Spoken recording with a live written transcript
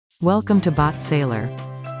Welcome to BotSailor.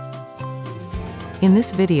 In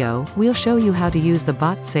this video, we'll show you how to use the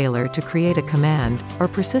BotSailor to create a command, or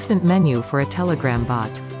persistent menu for a Telegram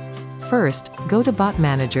bot. First, go to Bot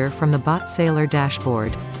Manager from the BotSailor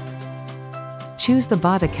dashboard. Choose the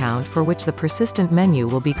bot account for which the persistent menu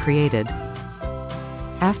will be created.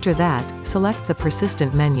 After that, select the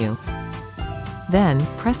persistent menu. Then,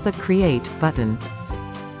 press the Create button.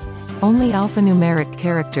 Only alphanumeric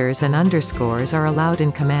characters and underscores are allowed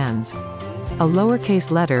in commands. A lowercase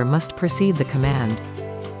letter must precede the command.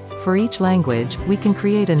 For each language, we can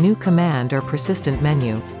create a new command or persistent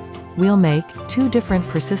menu. We'll make 2 different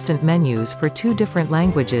persistent menus for 2 different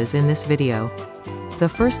languages in this video. The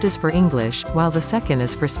first is for English, while the second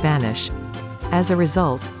is for Spanish. As a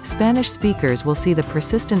result, Spanish speakers will see the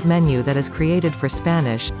persistent menu that is created for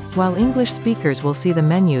Spanish, while English speakers will see the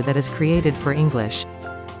menu that is created for English.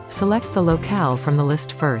 Select the locale from the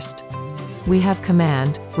list first. We have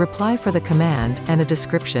command, reply for the command, and a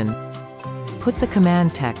description. Put the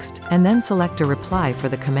command text, and then select a reply for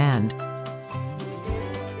the command.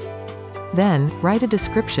 Then, write a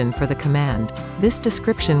description for the command. This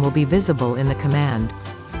description will be visible in the command.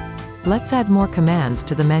 Let's add more commands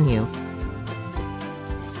to the menu.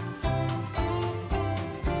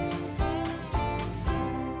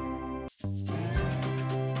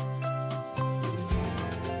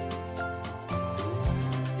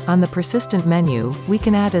 On the persistent menu, we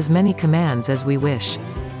can add as many commands as we wish.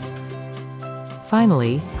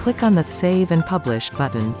 Finally, click on the Save and Publish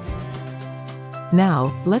button.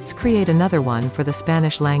 Now, let's create another one for the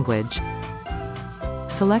Spanish language.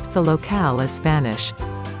 Select the locale as Spanish.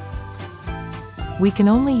 We can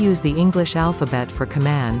only use the English alphabet for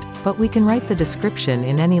command, but we can write the description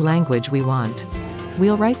in any language we want.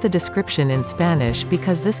 We'll write the description in Spanish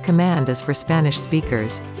because this command is for Spanish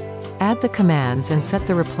speakers. Add the commands and set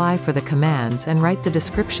the reply for the commands and write the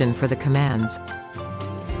description for the commands.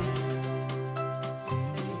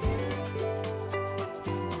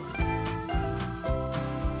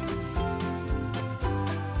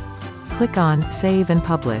 Click on Save and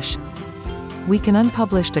Publish. We can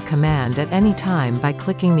unpublish a command at any time by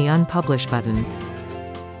clicking the Unpublish button.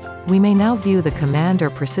 We may now view the command or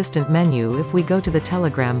persistent menu if we go to the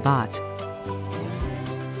Telegram bot.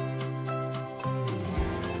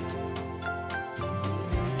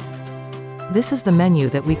 This is the menu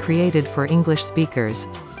that we created for English speakers.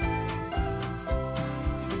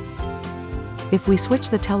 If we switch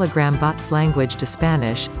the Telegram bot's language to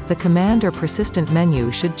Spanish, the command or persistent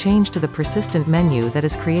menu should change to the persistent menu that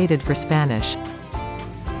is created for Spanish.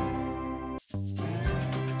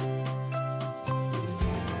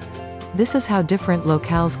 This is how different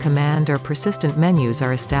locales command or persistent menus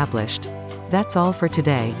are established. That's all for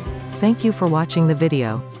today. Thank you for watching the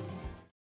video.